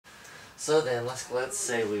So then let's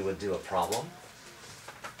say we would do a problem.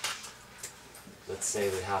 Let's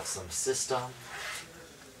say we have some system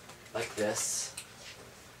like this.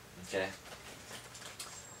 Okay.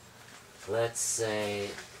 Let's say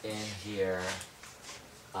in here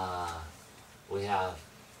we have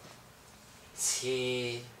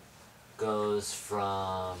T goes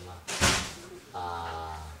from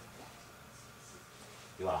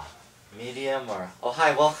you want a medium or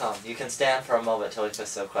hi, welcome. You can stand for a moment till we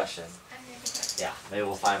fix the question. Yeah, maybe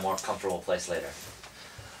we'll find a more comfortable place later.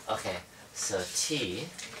 Okay, so T,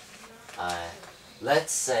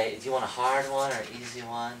 let's say, do you want a hard one or easy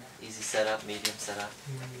one? Easy setup, medium setup?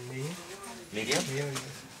 Medium. Medium? Medium.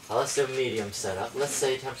 Let's do a medium setup. Let's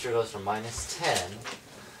say temperature goes from -10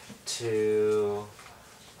 to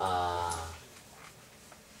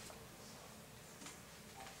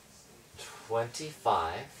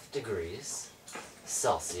 25 degrees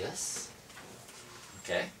Celsius.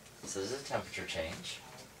 Okay, so this is a temperature change.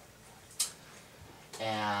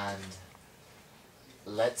 And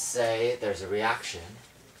let's say there's a reaction,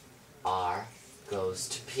 R goes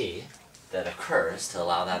to P, that occurs to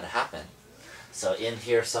allow that to happen. So in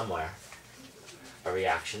here somewhere, a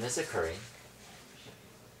reaction is occurring.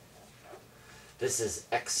 This is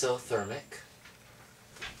exothermic.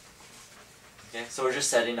 Okay, so we're just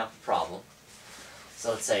setting up a problem. So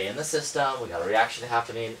let's say in the system, we got a reaction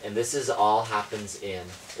happening, and this is all happens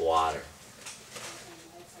in water.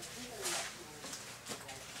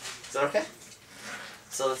 Is that okay?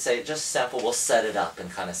 So let's say, just sample, we'll set it up and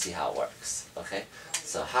kind of see how it works. Okay?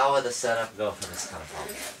 So how would the setup go for this kind of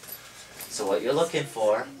problem? So what you're looking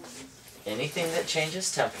for, anything that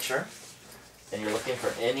changes temperature, and you're looking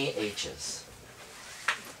for any H's.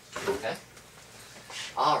 Okay?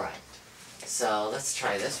 Alright. So let's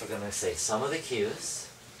try this. We're going to say sum of the Q's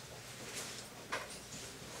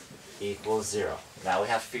equals 0. Now we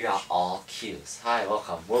have to figure out all Q's. Hi,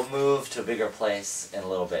 welcome. We'll move to a bigger place in a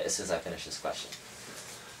little bit as soon as I finish this question.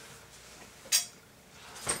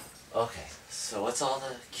 Okay, so what's all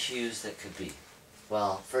the Q's that could be?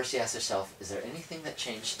 Well, first you ask yourself, is there anything that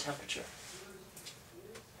changed temperature?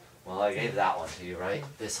 Well, I gave that one to you, right?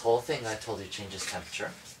 This whole thing I told you changes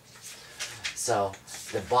temperature. So,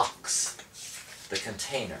 the box, the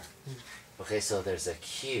container. Okay, so there's a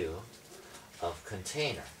Q of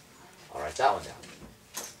container. I'll write that one down.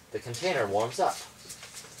 The container warms up.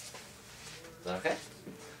 Is that okay?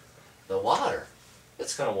 The water,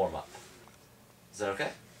 it's going to warm up. Is that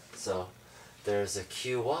okay? So, there's a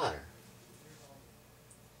Q water.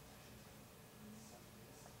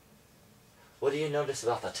 What do you notice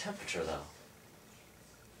about the temperature, though?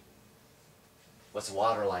 What's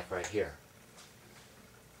water like right here?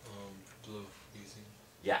 Below freezing.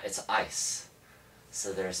 Yeah, it's ice.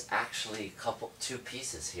 So there's actually two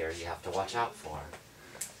pieces here you have to watch out for.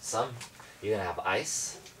 You're going to have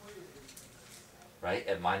ice, right,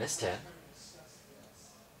 at -10.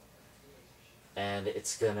 And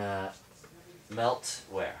it's going to melt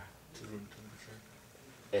where? To room temperature.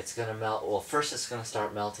 It's going to melt, well, first it's going to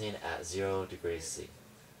start melting at 0 degrees C.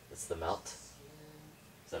 That's the melt.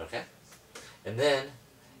 Is that okay? And then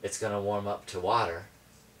it's going to warm up to water,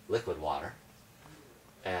 liquid water,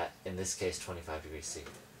 at, in this case, 25 degrees C.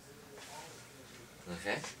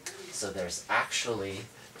 Okay? So there's actually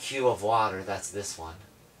Q of water, that's this one,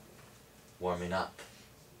 warming up.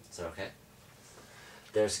 Is that okay?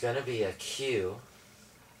 There's going to be a Q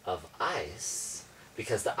of ice,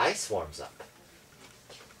 because the ice warms up.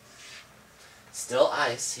 Still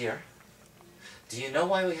ice here. Do you know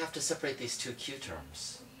why we have to separate these two Q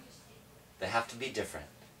terms? They have to be different.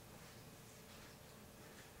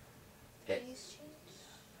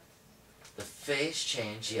 The phase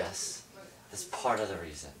change, yes, is part of the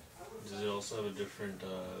reason. Does it also have a different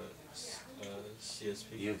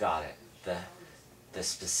CSP? You got it. The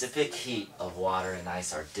specific heat of water and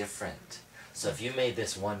ice are different. So if you made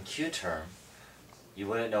this one Q term, you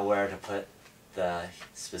wouldn't know where to put the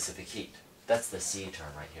specific heat. That's the C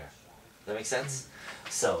term right here. Does that make sense?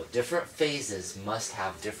 So different phases must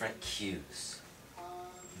have different Q's.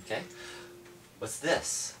 Okay? What's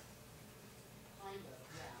this?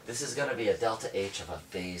 This is going to be a delta H of a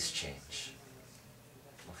phase change.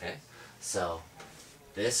 Okay? So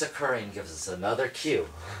this occurring gives us another Q.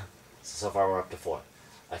 So far we're up to 4.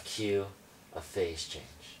 A Q of phase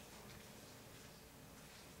change.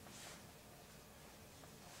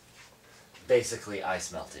 Basically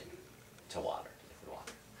ice melting to water, liquid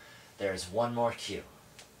water. There's one more Q.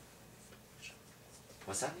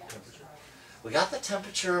 What's that? Temperature. We got the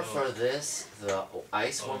temperature for this, the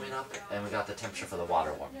ice warming up, and we got the temperature for the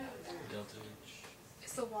water warming up. Delta H.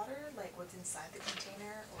 Is the water like what's inside the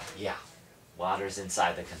container? Or? Yeah, water's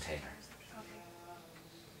inside the container.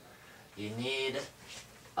 you need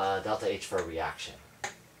delta H for a reaction.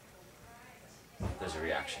 There's a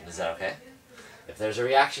reaction. Is that okay? If there's a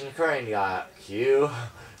reaction occurring, you got Q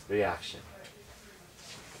reaction.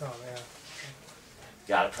 Oh, yeah.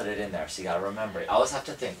 Gotta put it in there, so you gotta remember it. You always have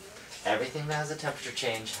to think. Everything that has a temperature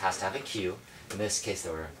change has to have a Q. In this case,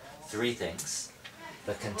 there were 3 things.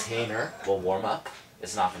 The container will warm up.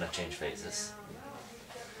 It's not gonna change phases.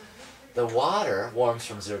 The water warms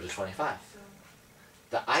from 0 to 25.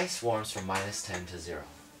 The ice warms from -10 to 0.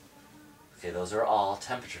 Okay, those are all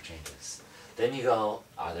temperature changes. Then you go,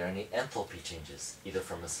 are there any enthalpy changes? Either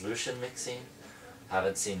from a solution mixing,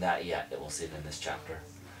 haven't seen that yet, we'll see it in this chapter.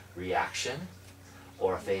 Reaction,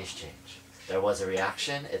 or a phase change. There was a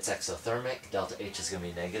reaction, it's exothermic, delta H is going to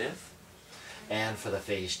be negative. And for the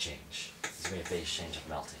phase change, it's going to be a phase change of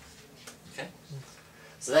melting. Okay?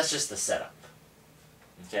 So that's just the setup.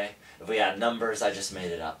 Okay? If we had numbers, I just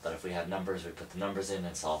made it up, but if we had numbers, we put the numbers in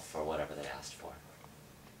and solve for whatever they asked for.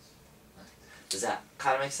 Does that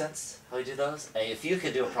kind of make sense, how we do those? And if you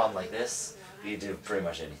could do a problem like this, you could do pretty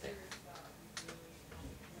much anything.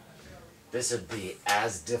 This would be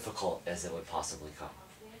as difficult as it would possibly come.